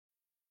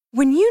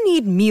When you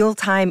need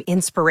mealtime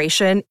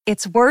inspiration,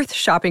 it's worth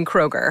shopping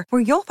Kroger,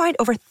 where you'll find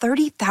over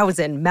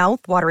 30,000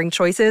 mouth-watering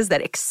choices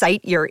that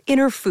excite your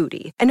inner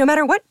foodie. And no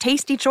matter what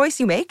tasty choice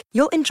you make,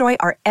 you'll enjoy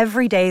our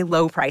everyday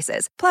low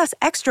prices, plus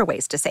extra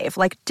ways to save,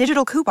 like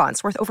digital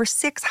coupons worth over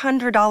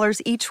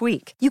 $600 each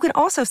week. You can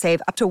also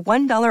save up to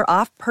 $1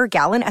 off per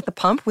gallon at the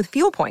pump with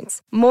fuel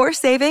points. More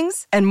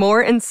savings and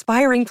more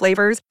inspiring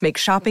flavors make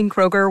shopping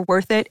Kroger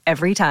worth it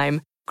every time.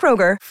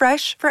 Kroger,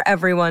 fresh for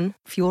everyone.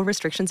 Fuel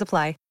restrictions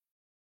apply.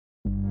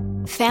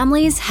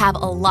 Families have a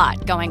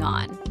lot going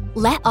on.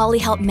 Let Ollie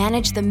help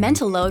manage the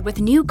mental load with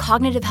new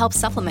cognitive help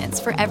supplements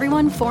for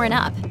everyone 4 and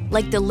up,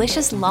 like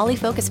delicious Lolly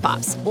Focus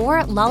Pops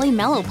or Lolly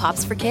Mellow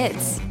Pops for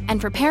kids.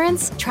 And for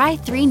parents, try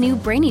 3 new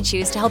Brainy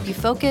Chews to help you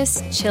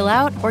focus, chill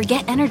out, or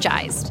get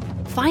energized.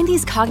 Find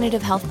these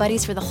cognitive health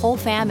buddies for the whole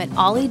fam at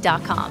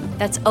ollie.com.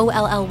 That's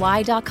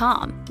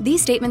OLLY.com.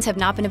 These statements have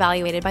not been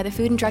evaluated by the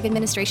Food and Drug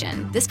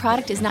Administration. This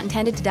product is not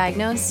intended to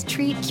diagnose,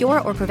 treat,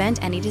 cure, or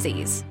prevent any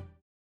disease.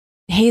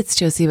 Hey, it's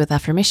Josie with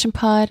Affirmation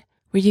Pod,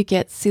 where you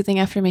get soothing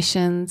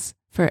affirmations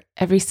for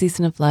every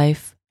season of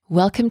life.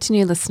 Welcome to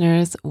new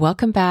listeners.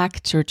 Welcome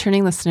back to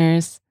returning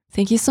listeners.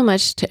 Thank you so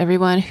much to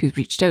everyone who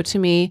reached out to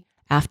me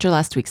after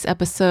last week's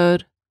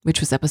episode,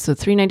 which was episode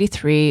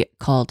 393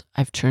 called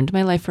I've Turned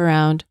My Life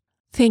Around.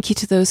 Thank you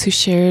to those who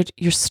shared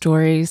your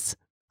stories.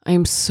 I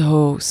am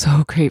so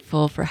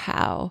grateful for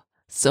how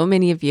so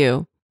many of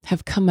you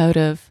have come out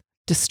of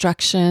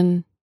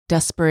destruction,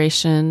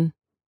 desperation,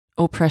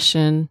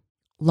 oppression,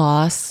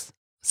 loss,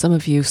 some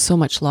of you so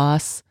much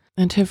loss,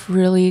 and have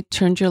really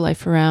turned your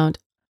life around.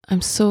 I'm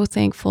so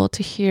thankful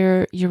to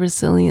hear your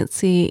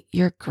resiliency,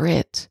 your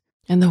grit,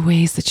 and the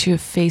ways that you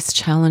have faced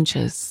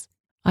challenges.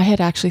 I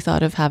had actually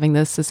thought of having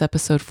this as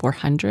episode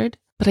 400,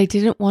 but I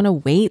didn't want to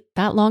wait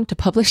that long to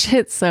publish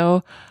it.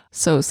 So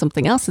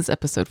something else is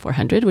episode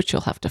 400, which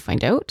you'll have to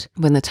find out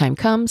when the time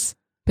comes.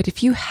 But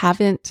if you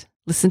haven't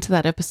listened to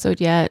that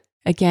episode yet,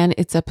 again,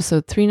 it's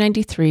episode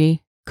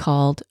 393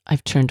 called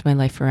I've Turned My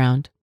Life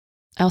Around.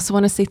 I also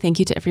want to say thank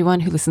you to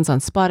everyone who listens on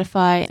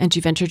Spotify, and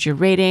you've entered your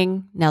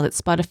rating now that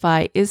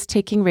Spotify is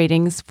taking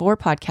ratings for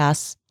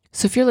podcasts.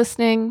 So if you're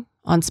listening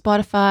on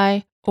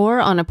Spotify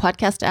or on a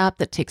podcast app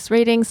that takes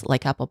ratings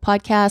like Apple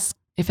Podcasts,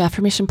 if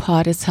Affirmation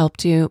Pod has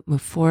helped you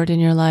move forward in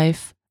your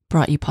life,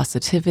 brought you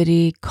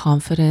positivity,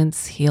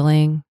 confidence,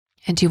 healing,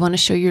 and you want to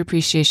show your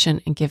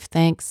appreciation and give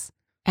thanks,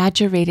 add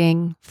your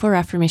rating for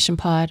Affirmation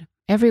Pod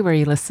everywhere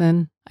you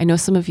listen. I know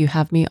some of you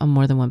have me on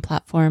more than one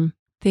platform.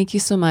 Thank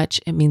you so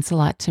much. It means a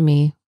lot to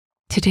me.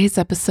 Today's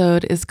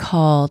episode is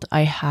called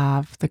I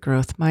Have the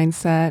Growth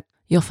Mindset.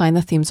 You'll find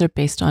the themes are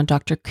based on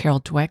Dr.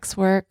 Carol Dweck's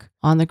work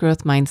on the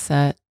growth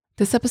mindset.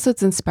 This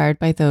episode's inspired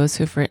by those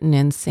who've written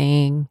in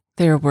saying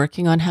they're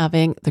working on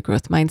having the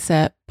growth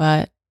mindset,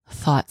 but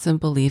thoughts and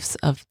beliefs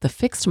of the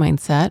fixed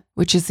mindset,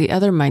 which is the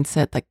other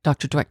mindset that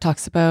Dr. Dweck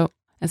talks about.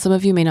 And some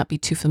of you may not be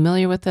too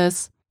familiar with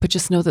this, but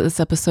just know that this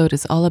episode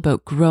is all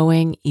about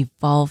growing,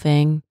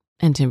 evolving,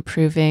 and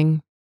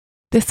improving.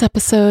 This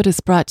episode is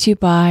brought to you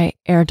by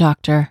Air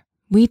Doctor.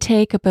 We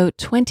take about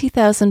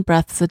 20,000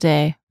 breaths a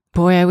day.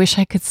 Boy, I wish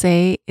I could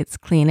say it's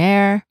clean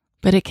air,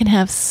 but it can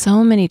have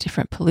so many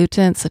different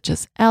pollutants such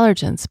as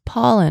allergens,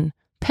 pollen,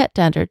 pet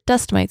dander,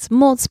 dust mites,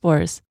 mold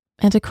spores.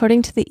 And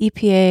according to the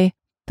EPA,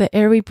 the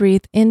air we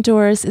breathe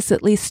indoors is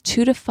at least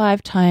 2 to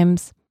 5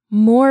 times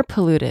more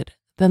polluted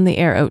than the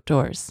air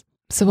outdoors.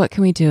 So what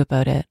can we do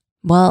about it?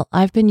 Well,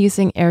 I've been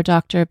using Air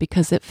Doctor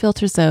because it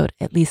filters out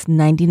at least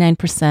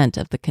 99%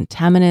 of the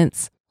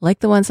contaminants, like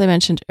the ones I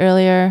mentioned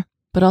earlier,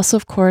 but also,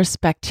 of course,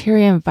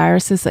 bacteria and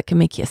viruses that can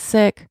make you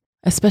sick,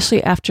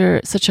 especially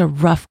after such a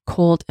rough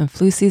cold and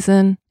flu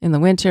season in the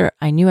winter.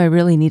 I knew I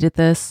really needed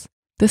this.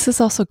 This is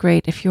also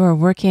great if you are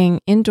working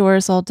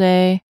indoors all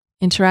day,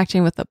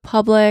 interacting with the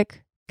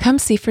public. Come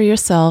see for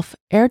yourself.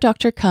 Air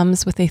Doctor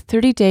comes with a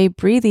 30-day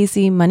breathe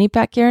easy money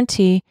back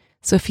guarantee.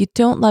 So if you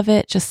don't love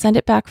it, just send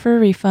it back for a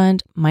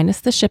refund,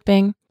 minus the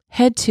shipping.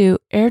 Head to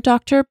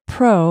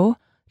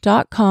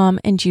airdoctorpro.com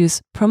and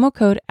use promo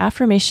code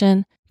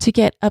AFFIRMATION to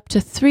get up to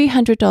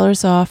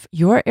 $300 off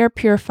your air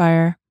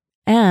purifier.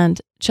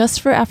 And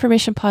just for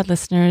Affirmation Pod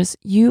listeners,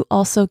 you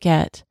also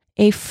get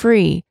a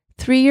free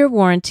 3-year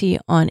warranty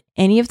on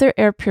any of their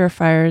air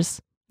purifiers.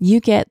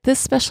 You get this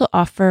special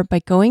offer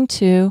by going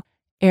to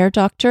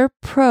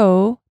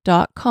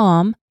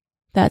airdoctorpro.com.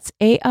 That's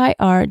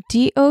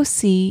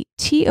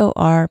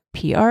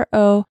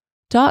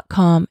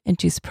airdoctorpro.com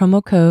and use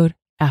promo code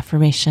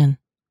AFFIRMATION.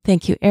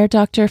 Thank you, Air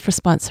Doctor, for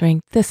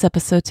sponsoring this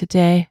episode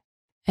today.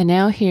 And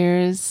now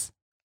here's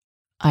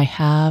I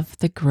Have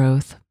the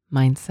Growth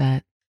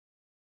Mindset.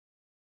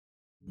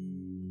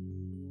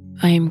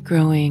 I am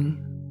growing.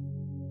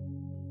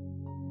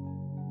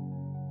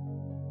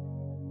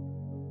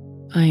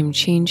 I am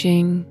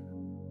changing.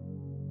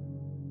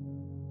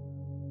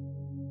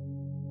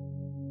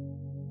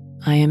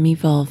 I am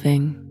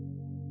evolving.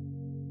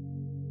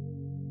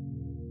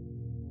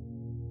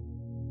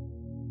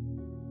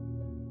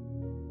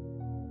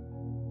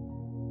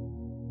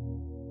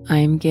 I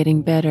am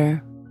getting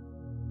better.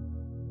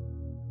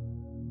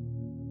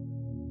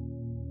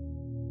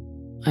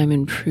 I'm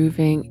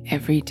improving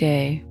every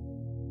day.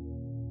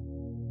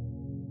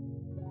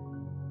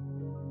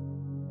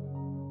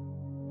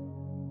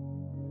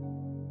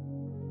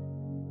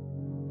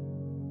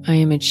 I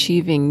am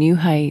achieving new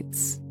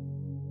heights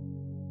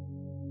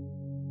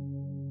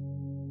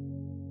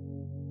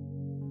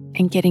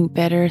and getting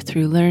better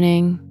through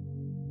learning.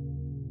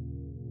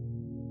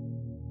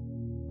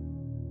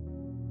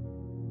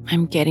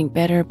 I'm getting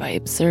better by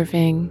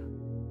observing.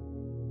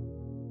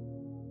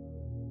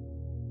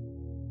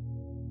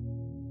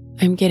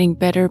 I'm getting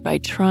better by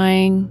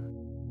trying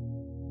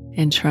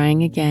and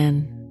trying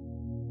again.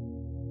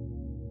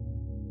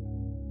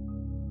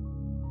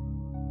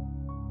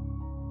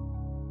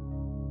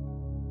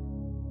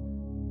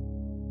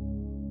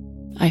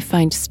 I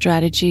find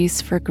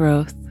strategies for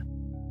growth.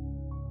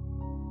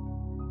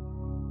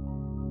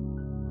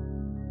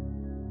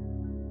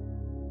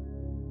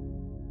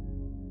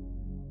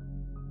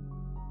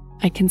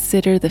 I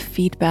consider the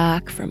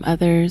feedback from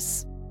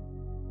others.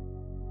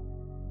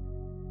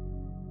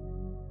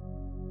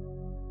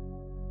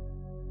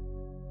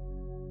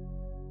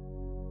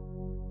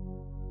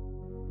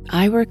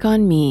 I work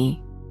on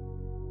me.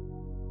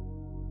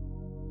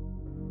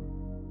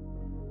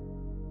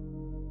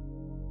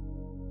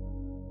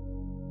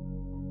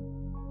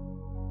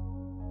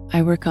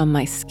 I work on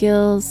my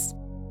skills.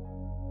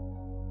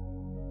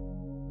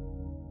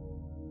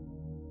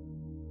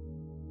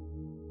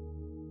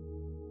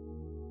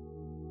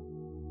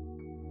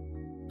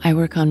 I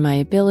work on my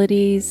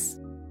abilities.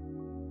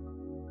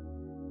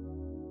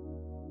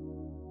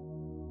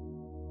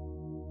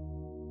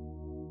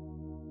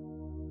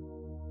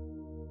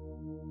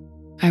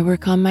 I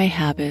work on my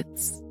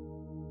habits.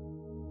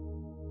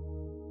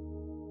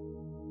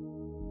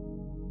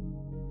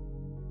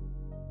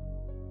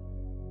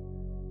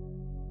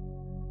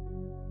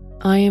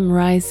 I am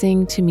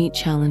rising to meet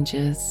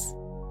challenges.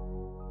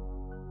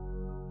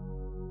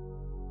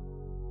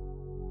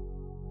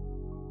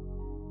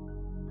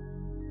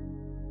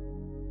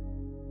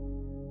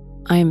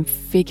 I am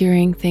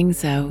figuring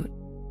things out.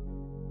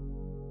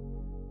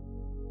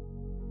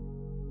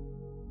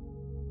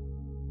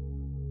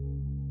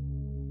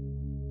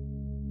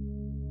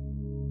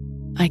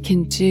 I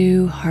can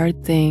do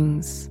hard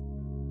things.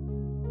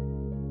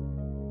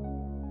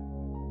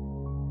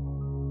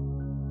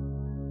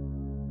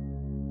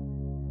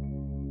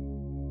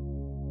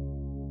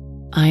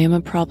 I am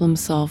a problem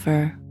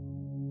solver.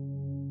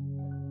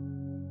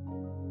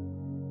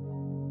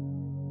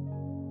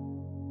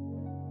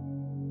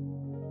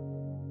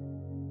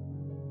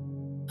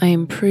 I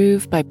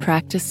improve by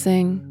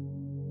practicing.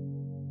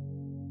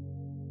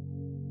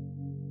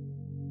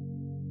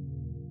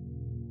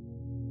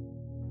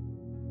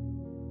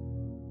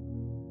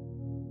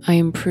 I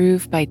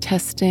improve by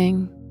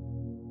testing.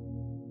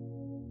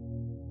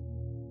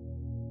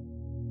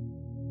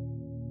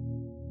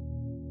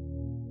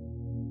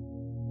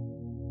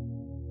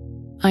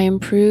 I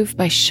improve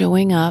by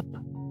showing up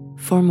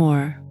for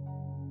more.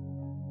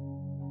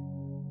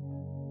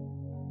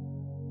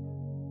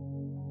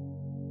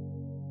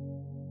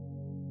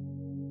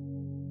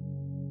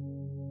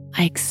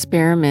 I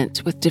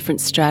experiment with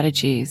different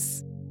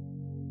strategies.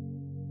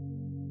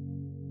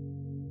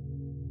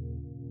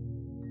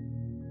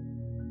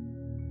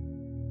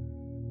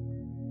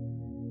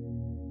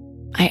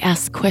 I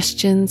ask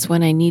questions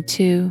when I need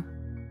to.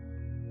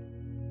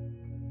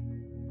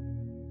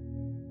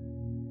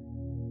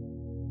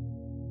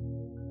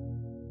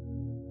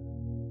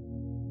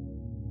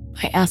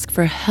 I ask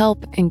for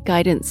help and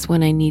guidance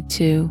when I need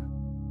to.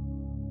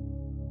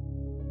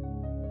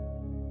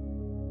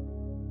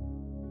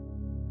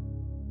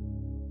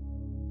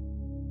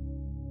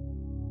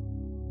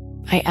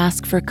 I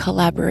ask for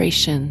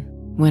collaboration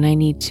when I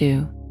need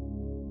to.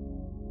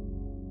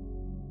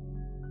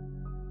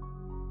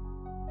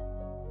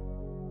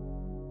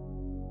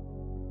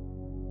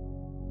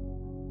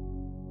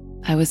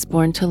 I was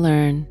born to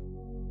learn.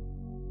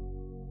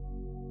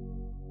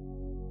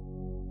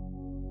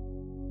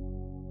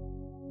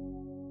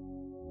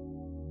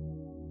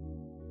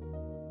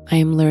 I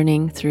am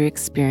learning through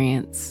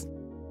experience.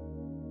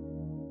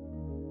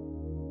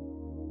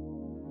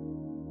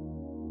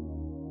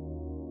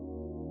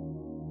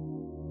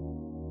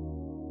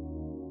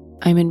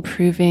 I'm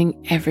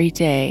improving every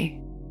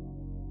day.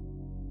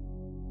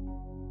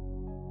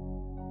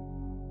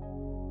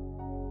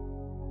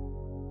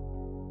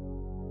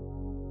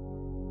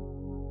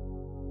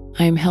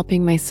 I am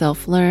helping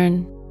myself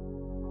learn.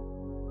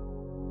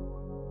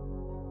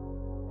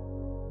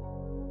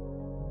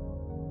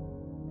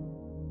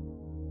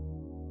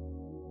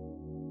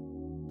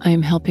 I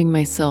am helping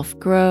myself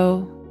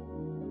grow.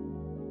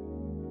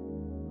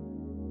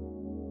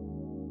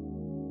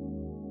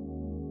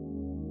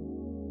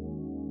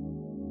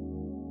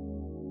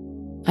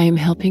 I am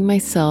helping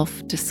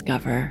myself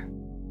discover.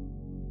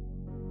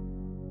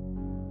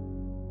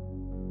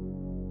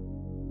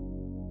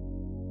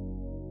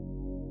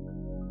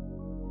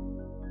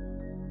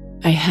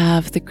 I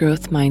have the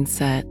growth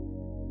mindset.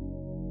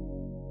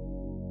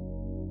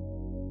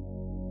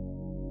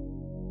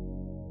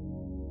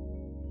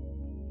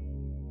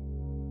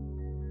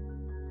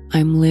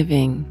 I'm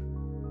living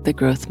the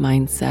growth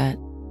mindset.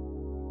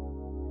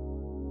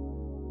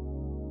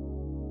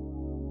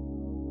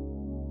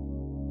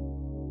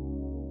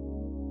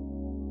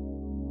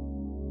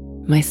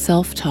 My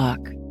self-talk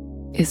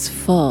is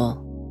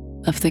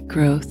full of the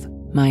growth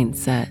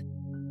mindset.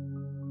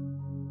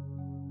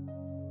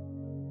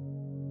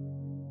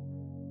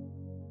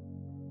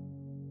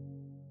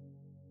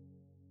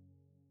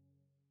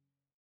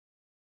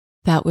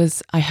 That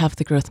was I Have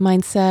the Growth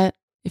Mindset.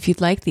 If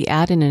you'd like, the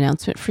ad and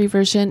announcement-free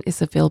version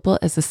is available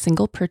as a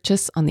single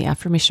purchase on the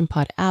Affirmation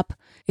Pod app.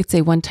 It's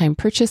a one-time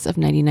purchase of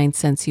 99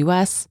 cents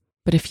US.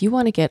 But if you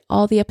want to get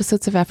all the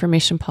episodes of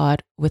Affirmation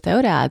Pod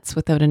without ads,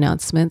 without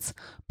announcements,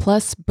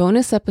 plus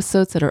bonus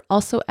episodes that are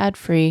also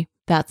ad-free,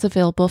 that's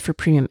available for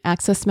Premium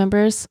Access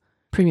members.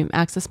 Premium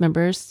Access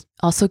members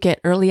also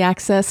get early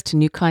access to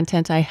new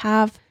content I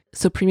have.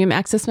 So Premium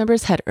Access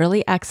members had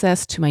early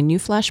access to my new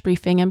flash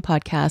briefing and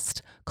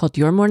podcast called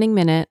Your Morning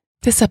Minute.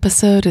 This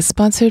episode is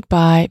sponsored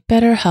by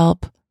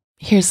BetterHelp.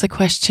 Here's the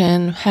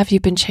question. Have you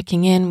been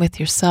checking in with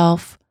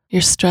yourself,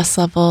 your stress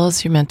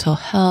levels, your mental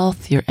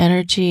health, your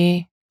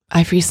energy?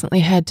 I've recently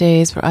had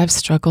days where I've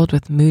struggled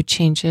with mood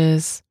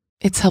changes.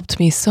 It's helped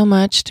me so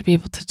much to be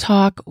able to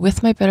talk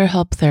with my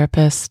BetterHelp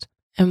therapist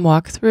and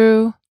walk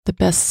through the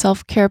best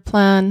self-care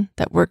plan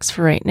that works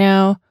for right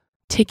now.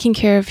 Taking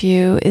care of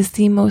you is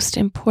the most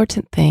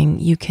important thing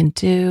you can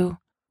do.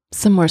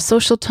 Some more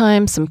social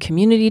time, some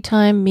community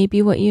time,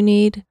 maybe what you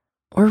need,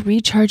 or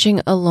recharging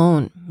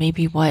alone,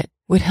 maybe what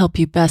would help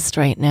you best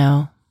right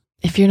now.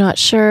 If you're not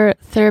sure,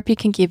 therapy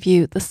can give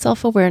you the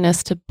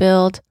self-awareness to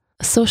build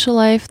a social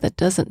life that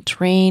doesn't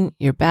drain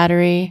your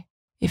battery.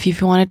 If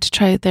you've wanted to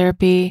try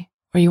therapy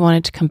or you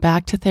wanted to come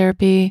back to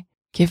therapy,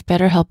 give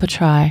BetterHelp a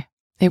try.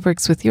 It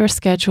works with your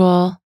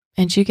schedule,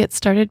 and you get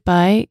started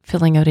by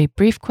filling out a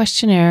brief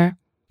questionnaire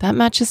that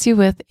matches you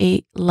with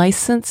a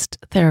licensed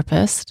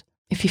therapist.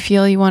 If you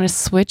feel you want to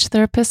switch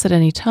therapists at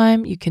any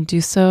time, you can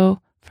do so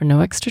for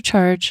no extra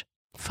charge.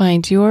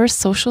 Find your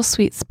social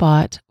sweet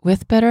spot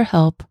with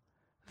BetterHelp.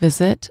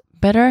 Visit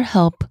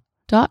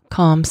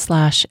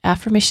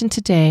betterhelp.com/affirmation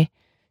today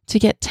to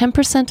get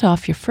 10%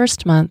 off your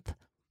first month.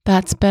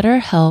 That's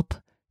BetterHelp,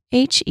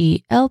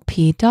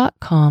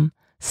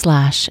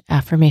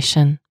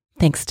 HELP.com/affirmation.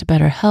 Thanks to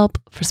BetterHelp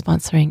for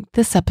sponsoring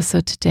this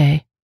episode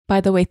today. By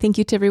the way, thank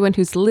you to everyone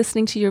who's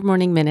listening to Your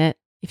Morning Minute.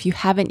 If you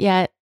haven't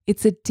yet,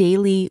 it's a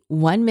daily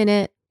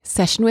 1-minute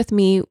session with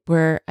me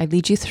where I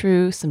lead you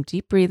through some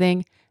deep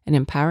breathing and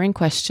empowering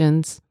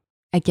questions.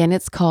 Again,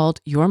 it's called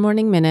Your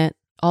Morning Minute.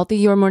 All the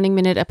Your Morning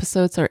Minute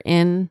episodes are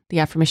in the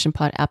Affirmation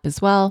Pod app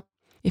as well.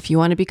 If you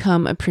want to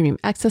become a Premium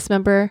Access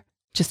member,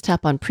 just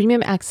tap on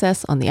Premium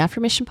Access on the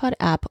Affirmation Pod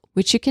app,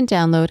 which you can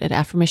download at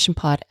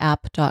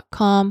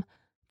affirmationpodapp.com.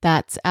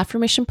 That's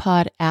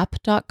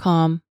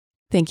affirmationpodapp.com.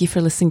 Thank you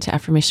for listening to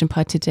Affirmation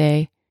Pod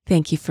today.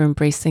 Thank you for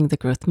embracing the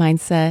growth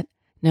mindset.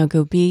 Now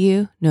go be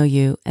you, know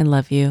you, and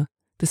love you.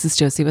 This is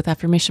Josie with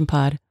Affirmation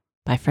Pod.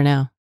 Bye for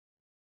now.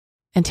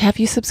 And have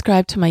you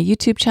subscribed to my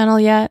YouTube channel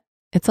yet?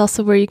 It's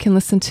also where you can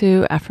listen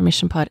to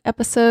Affirmation Pod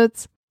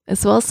episodes,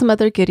 as well as some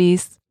other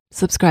goodies.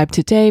 Subscribe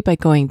today by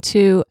going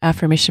to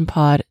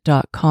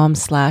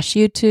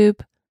affirmationpod.com/YouTube.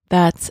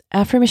 That's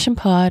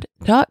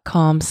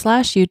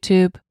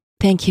affirmationpod.com/YouTube.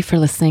 Thank you for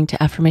listening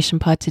to Affirmation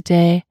Pod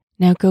today.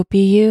 Now go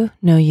be you,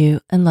 know you,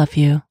 and love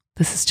you.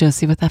 This is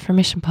Josie with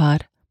Affirmation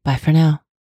Pod. Bye for now.